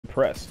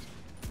pressed.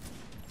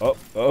 Oh,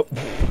 oh.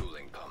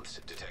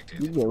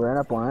 You get ran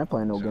up on. I ain't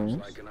playing no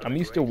games. I'm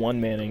used to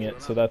one-manning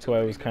it, so that's why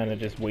I was kind of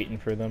just waiting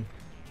for them.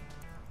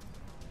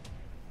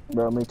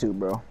 Bro, me too,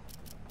 bro.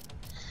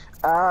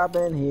 I've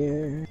been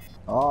here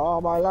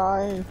all my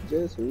life,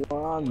 just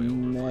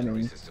one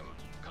manning.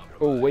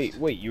 Oh, wait,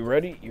 you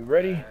ready? You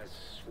ready?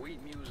 Sweet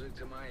music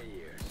to my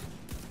ears.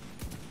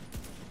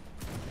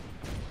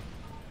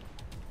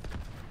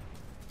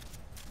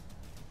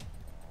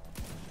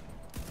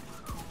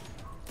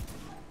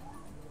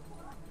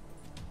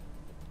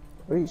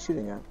 What are you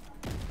shooting at?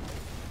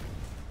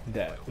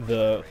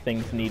 The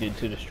things needed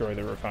to destroy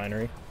the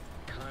refinery.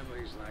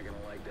 Conway's not gonna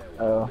like that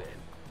Oh. one bit.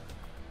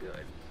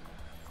 Good.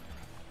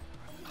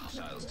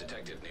 Hostiles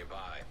detected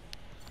nearby.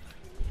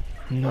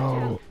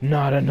 No,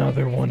 not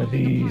another one of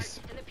these.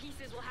 And the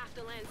pieces will have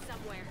to land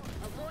somewhere.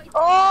 Avoid.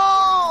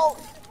 Oh!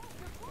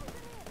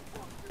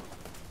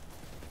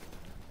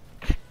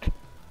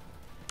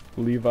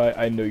 Levi,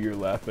 I know you're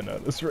laughing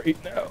at us right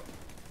now.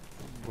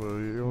 Well,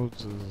 you're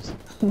just...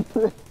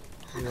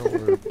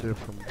 You're a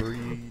different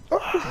breed. Bro,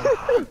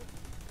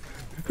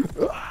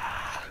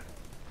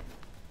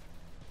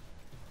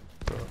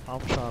 I'm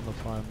trying to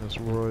find this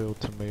royal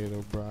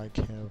tomato, bro. I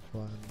can't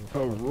find the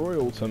A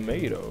royal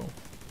tomato?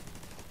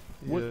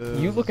 What? Yes.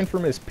 You looking for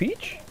Miss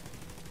Peach?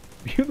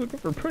 You looking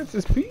for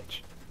Princess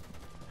Peach?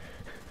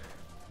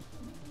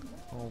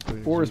 I don't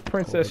think Or you is can call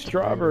Princess it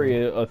Strawberry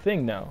tomato. a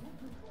thing now?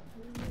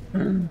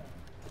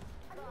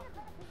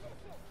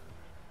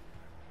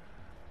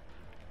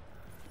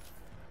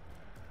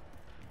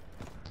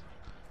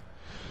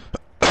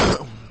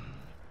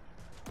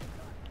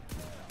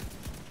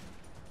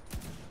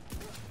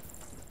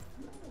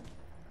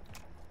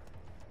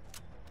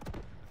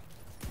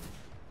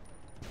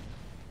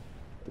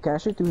 Can I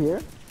shoot through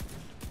here?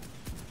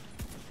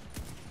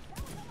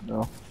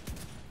 No.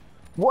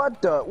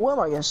 What the? What am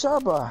I getting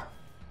shot by?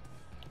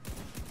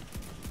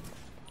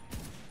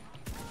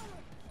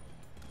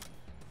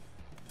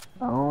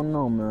 I don't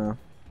know, man.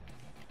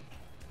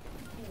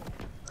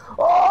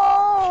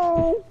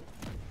 Oh!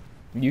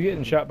 You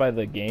getting shot by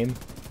the game?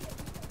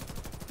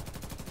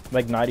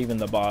 Like, not even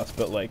the boss,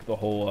 but like the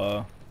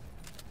whole,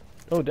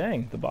 Oh,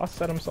 dang, the boss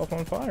set himself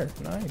on fire.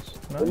 Nice,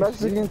 The nice.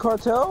 Mexican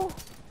cartel?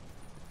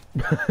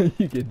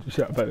 You get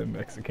shot by the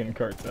Mexican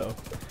cartel.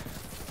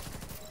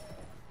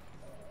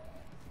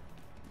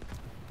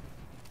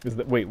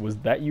 Wait, was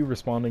that you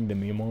responding to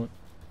me, Mont?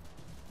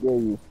 Yeah,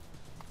 you.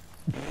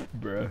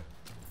 Bruh.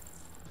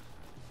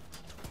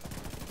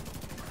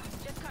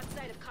 Just caught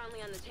sight of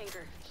Conley on the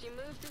tanker. She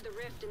moved through the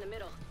rift in the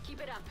middle.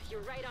 Keep it up.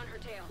 You're right on her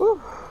tail.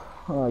 Whew.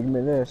 Oh, give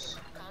me this.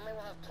 Conley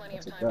will have plenty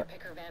of Take time that. to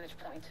pick her vantage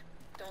point.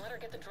 Don't let her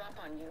get the drop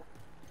on you.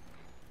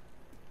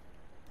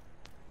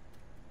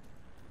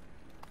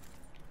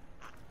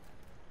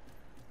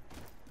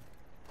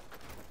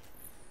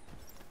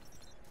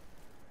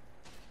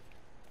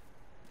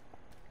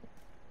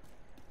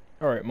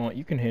 Alright, Mont,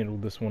 you can handle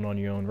this one on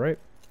your own, right?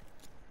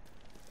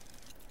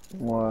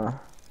 Why?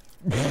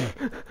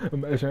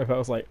 Imagine if I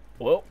was like,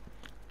 well,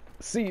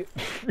 see you.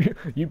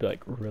 You'd be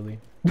like, really?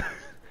 I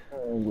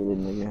don't get it,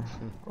 nigga.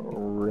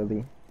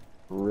 Really?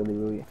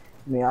 Really? I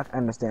mean, I can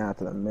understand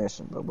after the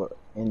mission, but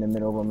in the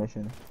middle of a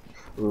mission?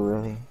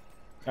 Really?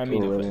 I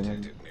mean, Really,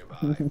 Detected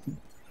nearby.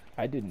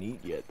 I didn't eat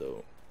yet,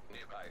 though.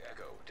 Nearby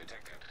echo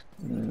detected.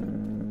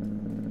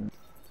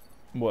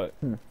 What?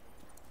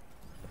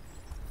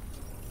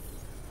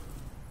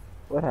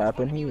 What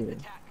happened here?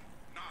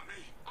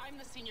 I'm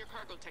the senior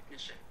cargo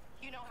technician.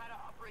 You know how to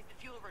operate the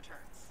fuel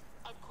returns.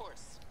 Of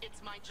course,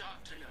 it's my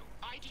job to know.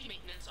 I do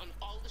maintenance on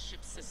all the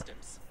ship's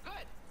systems.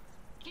 Good.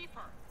 Keep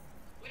her.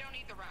 We don't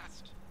need the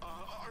rest.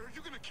 Are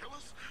you gonna kill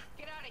us?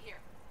 Get out of here.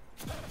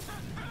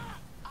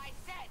 I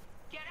said,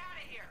 get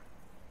out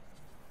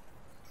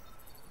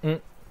of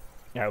here.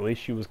 At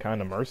least she was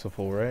kind of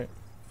merciful, right?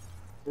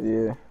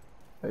 Yeah.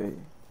 Hey.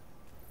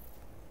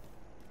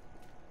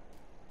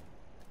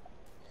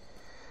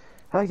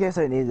 I guess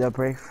I needed a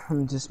break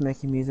from just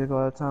making music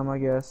all the time, I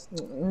guess.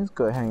 It's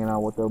good hanging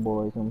out with the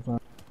boys sometimes.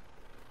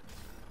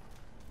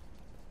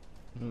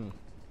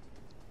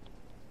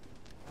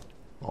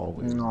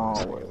 Always No. nice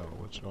hanging out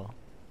with y'all.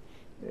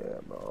 Yeah,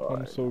 bro.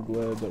 I'm so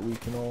glad that we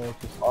can all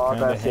just All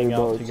kind that of hang shit,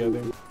 out bro.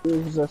 together.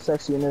 He's a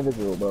sexy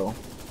individual, bro.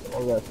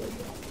 All that shit,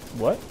 bro.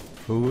 What?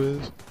 Who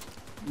is?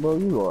 Bro,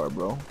 you are,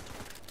 bro.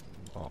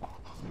 Oh.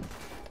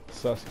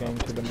 Sus gang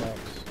to the max.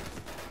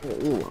 Yeah,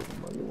 you are,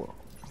 bro. You are.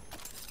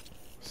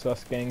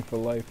 Sus gang for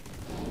life.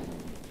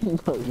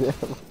 Yeah.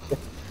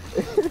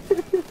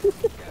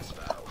 Gas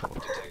valve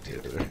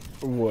detected.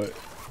 What?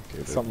 Get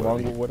it, Something wrong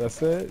buddy. with what I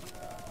said?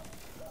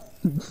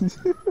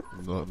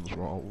 Nothing's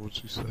wrong with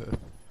what you said.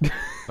 I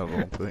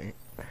don't think.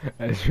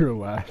 As you're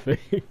laughing.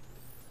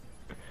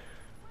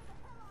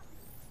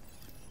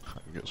 I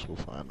guess we'll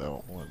find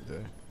out one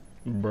day.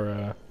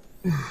 Bruh.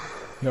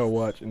 No,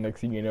 watch. Next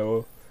thing you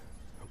know,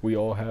 we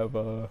all have,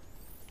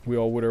 we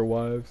all with our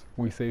wives,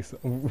 we say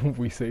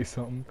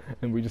something,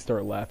 and we just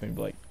start laughing,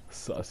 like,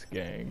 sus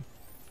gang.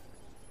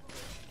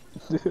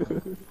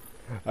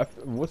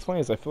 What's funny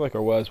is I feel like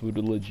our wives would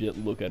legit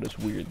look at us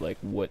weird, like,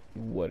 what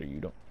are you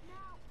doing?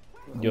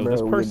 Yo, Bro,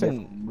 we this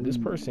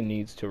definitely- person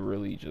needs to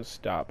really just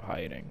stop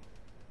hiding.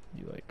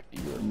 You're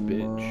a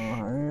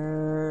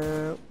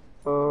bitch.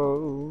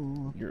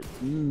 Oh. You're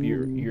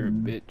a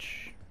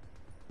bitch.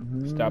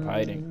 Stop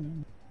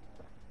hiding.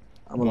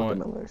 I'm gonna look at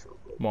my lyrics.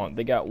 Come on,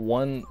 they got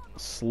one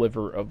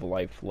sliver of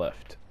life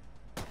left.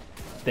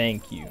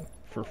 Thank you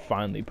for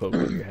finally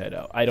poking your head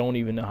out. I don't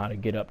even know how to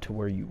get up to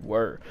where you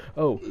were.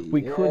 Oh,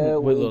 we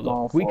couldn't. Wait,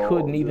 look, we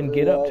couldn't even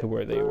get up to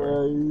where they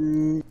were.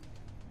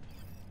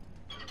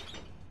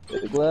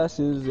 The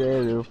glasses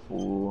that are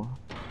full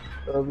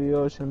of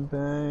your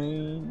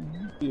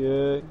champagne,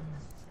 yeah.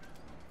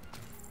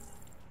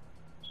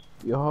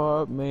 Your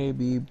heart may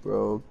be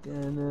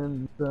broken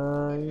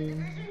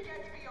inside,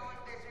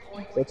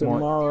 but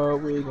tomorrow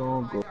we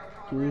gon' go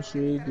to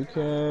sugar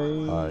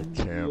cane. I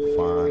can't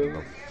find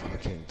the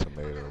fucking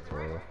tomato,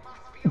 bro.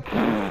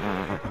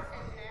 Yeah,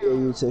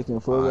 you taking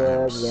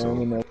forever,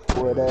 and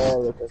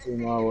whatever, cause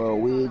tomorrow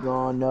we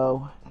gon'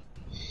 know.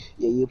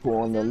 Yeah, you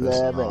pulling the That's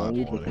lever not and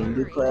you what thinking you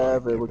Harry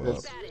clever talking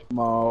because about.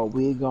 tomorrow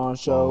we gon'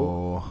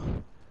 show. Oh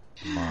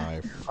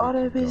my All the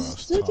freaking pieces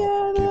gosh, stop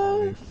together.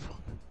 giving me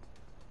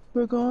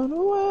We're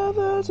gonna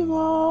weather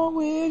tomorrow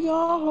we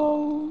gon'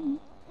 hold.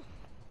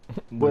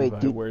 Wait,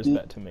 Where's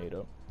that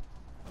tomato?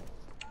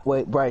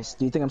 wait, Bryce,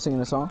 do you think I'm singing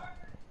a song?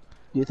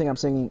 Do you think I'm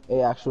singing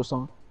a actual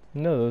song?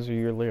 No, those are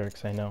your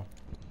lyrics, I know.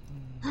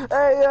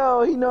 Hey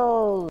yo, he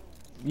knows.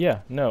 Yeah,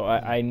 no,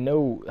 I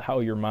know how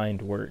your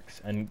mind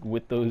works, and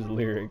with those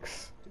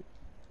lyrics,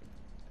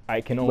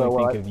 I can only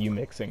think of you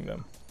mixing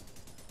them.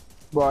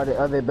 Bro,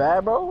 are they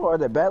bad, bro? Are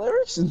they bad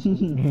lyrics?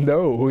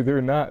 No,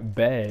 they're not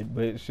bad,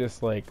 but it's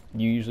just like,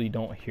 you usually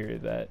don't hear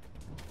that.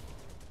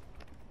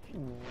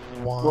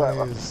 Why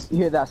is You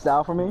hear that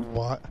style from me?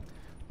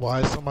 why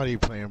is somebody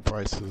playing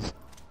Prices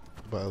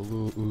by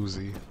Lil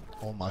Uzi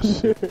on my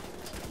shit?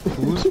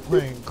 Who's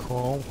playing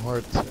Chrome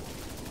Hearts?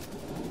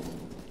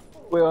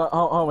 Wait, hold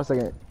on a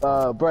second.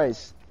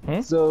 Bryce.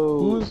 Hmm?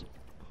 So,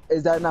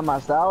 is that not my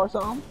style or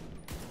something?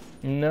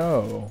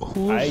 No,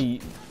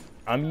 Who's-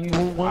 I'm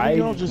using. One of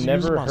y'all just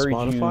never using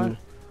my heard Spotify? you.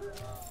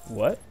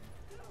 What?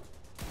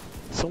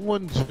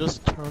 Someone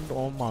just turned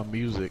on my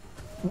music.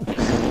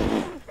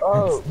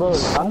 Oh, bro,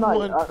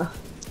 Someone-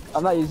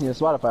 I'm not using your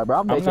Spotify, bro.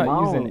 I'm I'm making my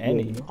not own. using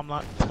any. I'm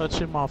not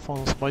touching my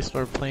phone. Somebody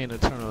started playing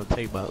Eternal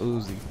Tape by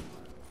Uzi.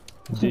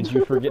 Did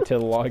you forget to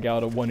log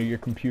out of one of your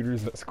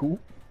computers at school?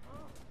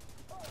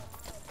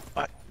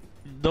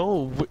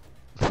 No.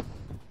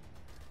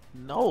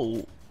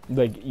 No.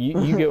 Like,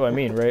 you get what I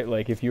mean, right?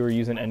 Like, if you were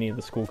using any of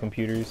the school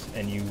computers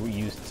and you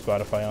used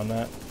Spotify on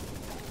that,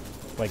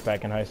 like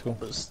back in high school.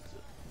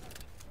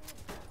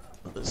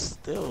 But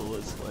still,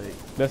 it's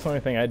like... That's the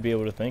only thing I'd be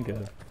able to think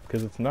of,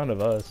 because it's none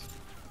of us.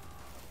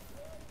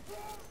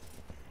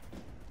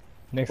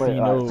 Next thing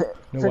you know,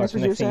 next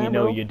thing you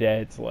know, your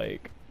dad's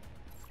like,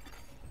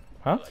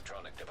 huh?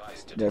 Electronic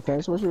device Yeah, detected.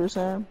 finish what you were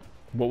saying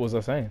What was I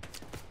saying?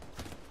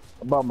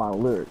 about my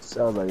lyrics.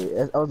 I was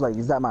like,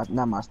 is that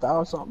not my style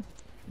or something?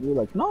 You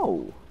were like,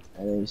 no,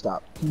 and then you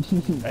stopped.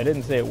 I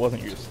didn't say it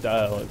wasn't your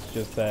style. It's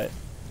just that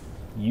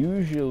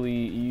usually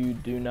you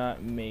do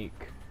not make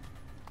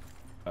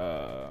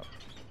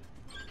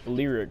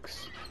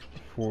lyrics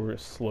for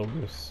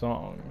slower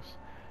songs.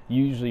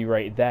 You usually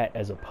write that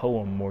as a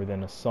poem more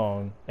than a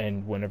song,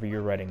 and whenever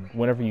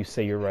you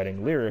say you're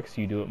writing lyrics,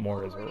 you do it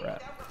more as a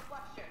rap.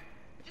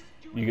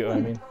 You get what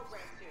I mean?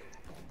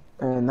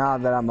 And now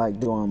that I'm like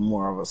doing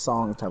more of a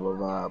song type of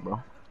vibe, bro.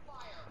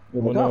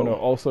 You're Well, like, no. oh,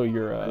 Also,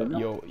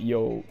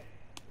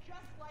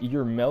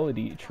 your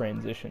melody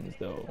transitions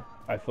though.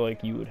 I feel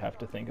like you would have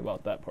to think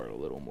about that part a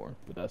little more,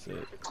 but that's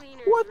it.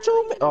 what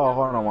you mean? Oh,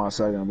 hold on 1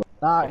 second, bro.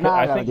 Now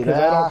I gotta think get the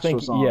actual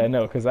song.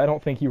 because I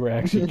don't think you were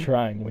actually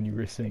trying when you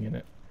were singing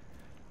it.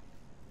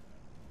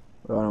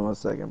 Hold on 1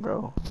 second,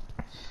 bro.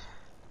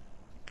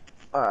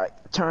 Alright,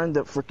 turn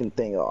the freaking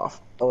thing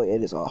off. Oh, wait,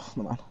 it is off.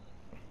 Come on.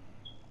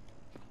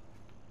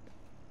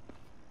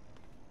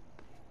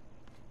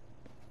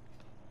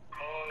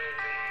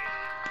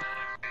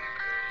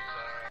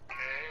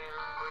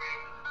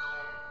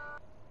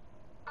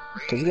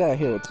 Cause you gotta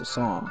hear it's a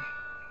song.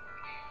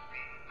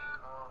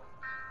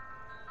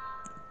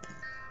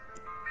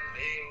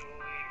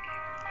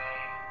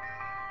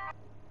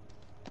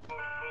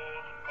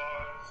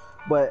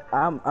 But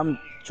I'm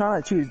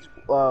trying to choose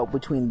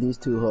between these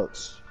two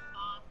hooks.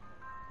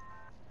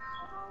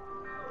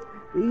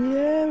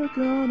 Yeah, we're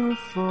gonna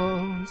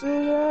fall so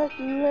like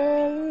the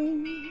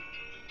rain.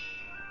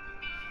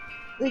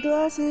 The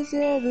glasses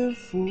ever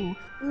full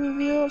of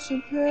your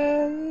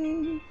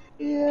champagne.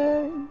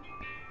 Yeah,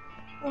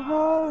 the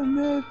heart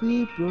may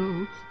be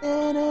broken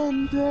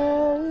and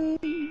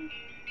pain,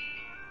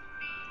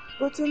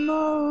 but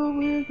tomorrow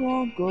we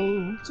won't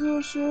go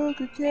to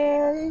sugar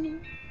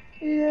cane.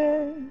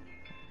 Yeah.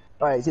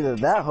 Alright, it's either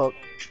that hook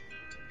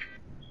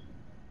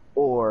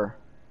or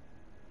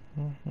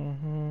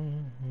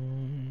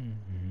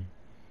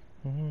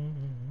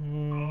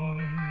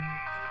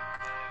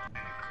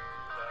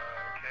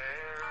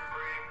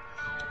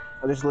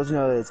I just let you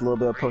know that it's a little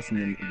bit of posting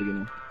in the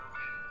beginning.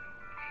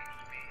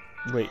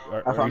 Wait, I are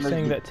you found this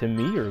saying that to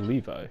me or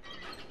Levi?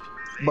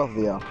 Both of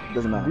y'all.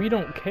 Doesn't matter. We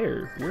don't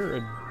care.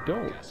 We're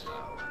adults.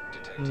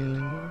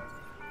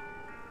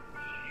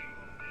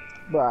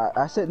 But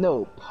I said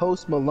no.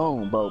 Post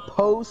Malone, bro.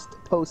 Post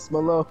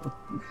Malone.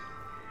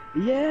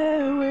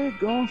 Yeah, we're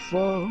gonna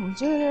fall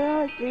just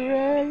like the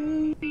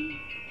rain.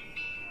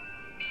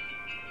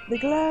 The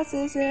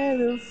glasses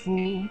are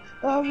full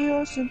of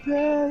your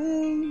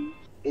champagne.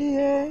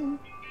 Yeah,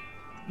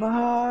 my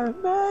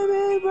heart may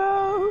be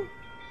broke,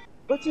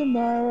 but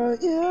tomorrow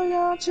you're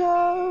gonna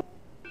choke.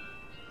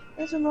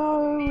 And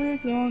tomorrow we're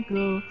gonna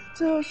go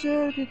to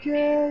Sugar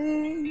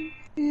Cane.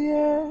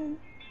 Yeah.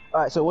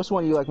 Alright, so which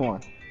one do you like more?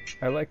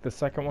 I like the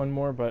second one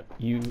more, but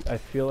I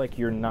feel like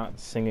you're not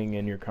singing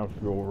in your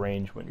comfortable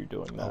range when you're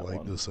doing that I like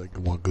one. the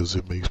second one because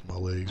it makes my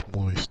legs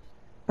moist.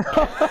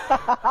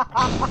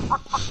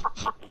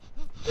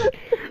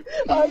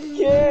 I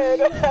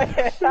can't.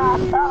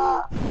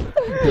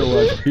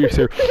 Yo, you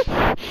say,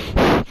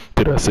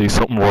 did I say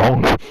something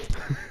wrong?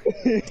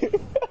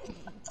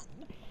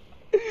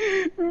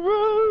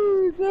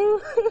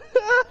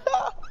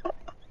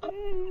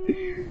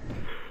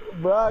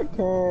 Bro, I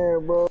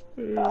can't, bro.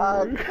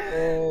 I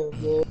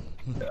can't, man.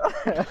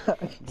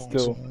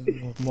 Still,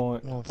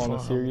 on a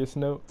serious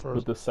note,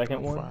 with the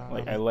second one,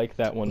 like I like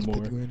that one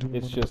more.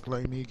 It's just,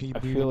 I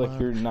feel like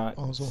you're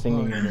not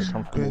singing in your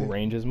comfortable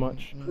range as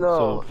much.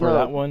 So for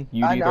that one,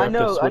 you'd either have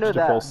to switch to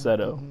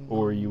falsetto,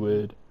 or you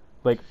would,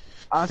 like.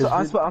 I'm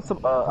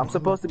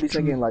supposed to be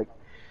singing like,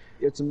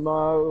 yeah,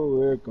 tomorrow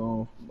we're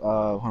gonna.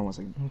 Hold on one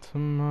second.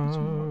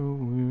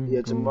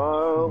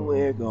 Tomorrow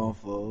we're gonna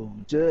fall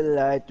just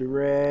like the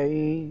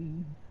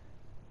rain.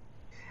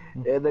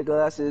 And the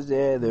glasses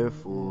they're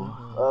full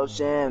of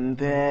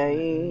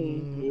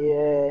champagne.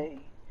 Yeah,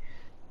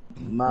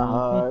 my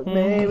heart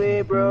may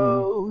be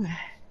broke,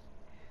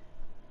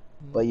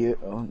 but you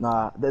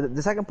nah.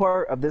 The second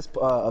part of this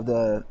of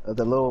the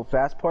little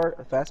fast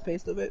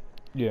pace of it.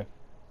 Yeah.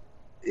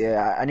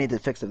 Yeah, I need to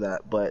fix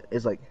that, but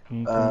it's like,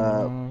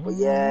 but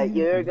yeah,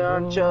 you're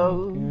gonna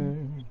choke,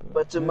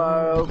 but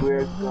tomorrow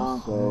we're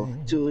gonna go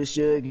to a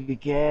sugar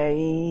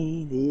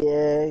cane,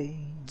 yeah.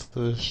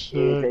 It's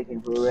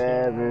taking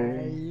forever.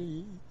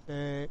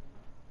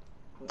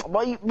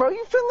 Bro, you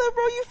feeling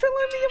me?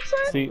 I'm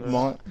saying. See,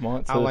 Mont. I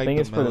So the like thing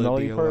the is, for the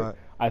melody melody a part, lot.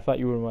 I thought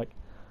you were like,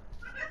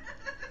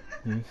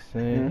 you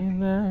say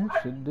that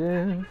you're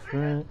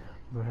different,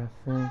 but I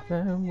think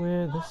that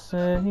we're the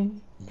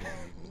same.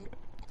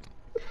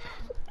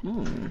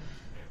 All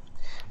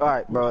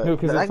right, bro. No,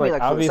 because it's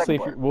like obviously,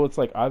 it's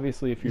like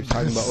obviously if you're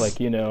talking about like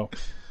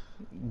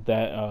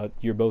that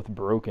you're both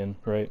broken,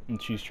 right?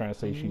 And she's trying to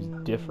say she's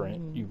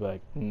different. You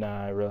like,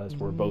 nah, I realize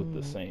we're both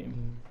the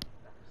same.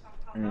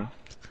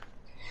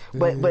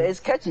 But it's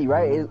catchy,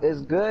 right?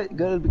 It's good at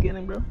the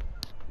beginning, bro.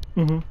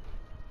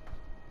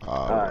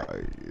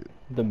 Alright.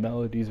 The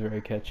melody's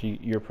very catchy.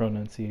 Your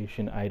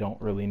pronunciation, I don't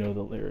really know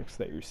the lyrics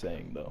that you're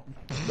saying though.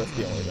 That's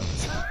the only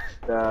downside.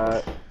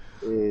 That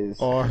is.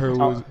 All I heard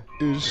was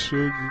it's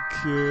sugar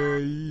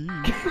cane.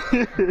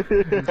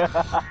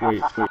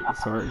 Wait,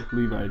 sorry,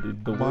 Levi.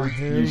 Did the My words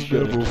you hands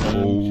should never have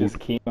fold. just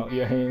came out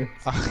your hands?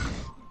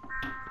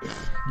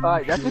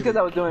 Alright, that's because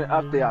I was doing it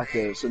up the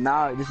octave. So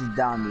now this is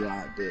down the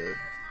octave.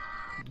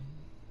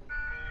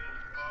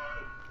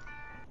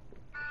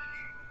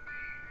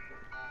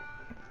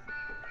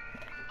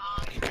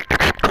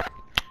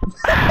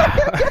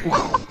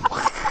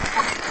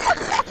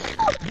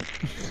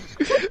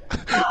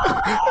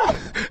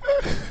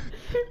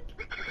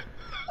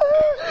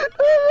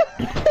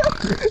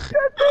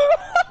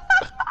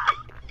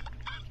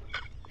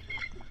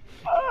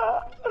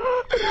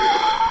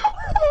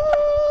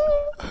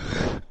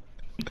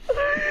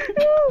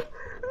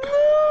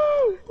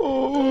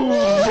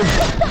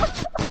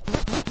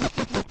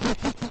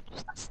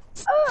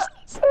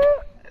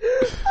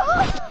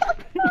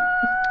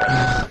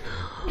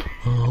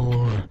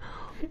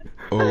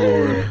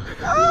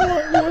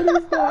 What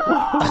is that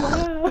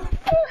laugh?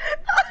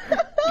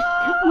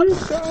 You're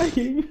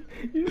dying.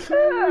 You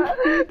sound like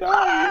you're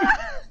dying.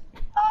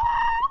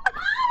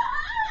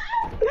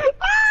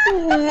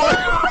 What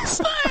was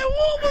that?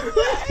 What was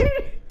that?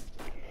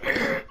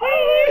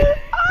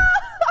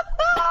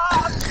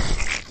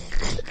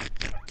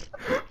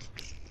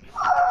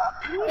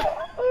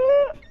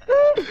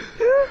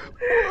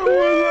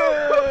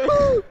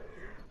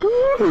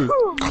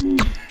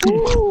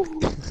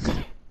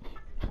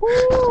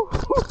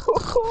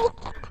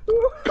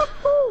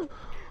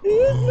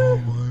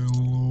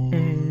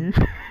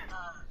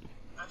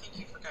 I think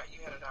you forgot you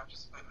had a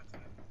doctor's appointment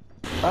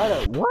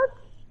today. What?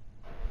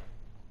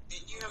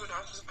 Did you have a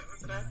doctor's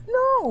appointment today?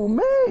 No,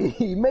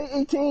 May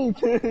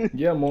 18th.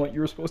 Yeah, Mont, you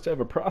were supposed to have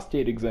a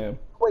prostate exam.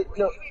 Wait,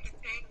 no. You need to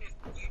change it.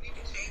 You need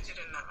to change it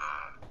in the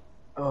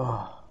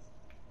Oh.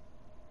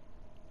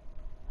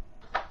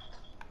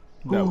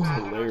 That was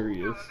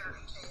hilarious.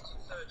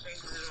 so it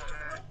changes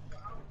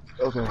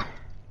it Okay.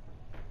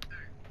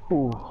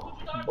 Ooh.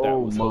 That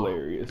was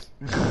hilarious.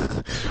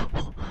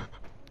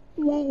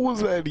 What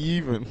was that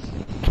even?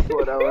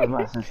 Bro, that was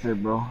my sister,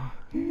 bro.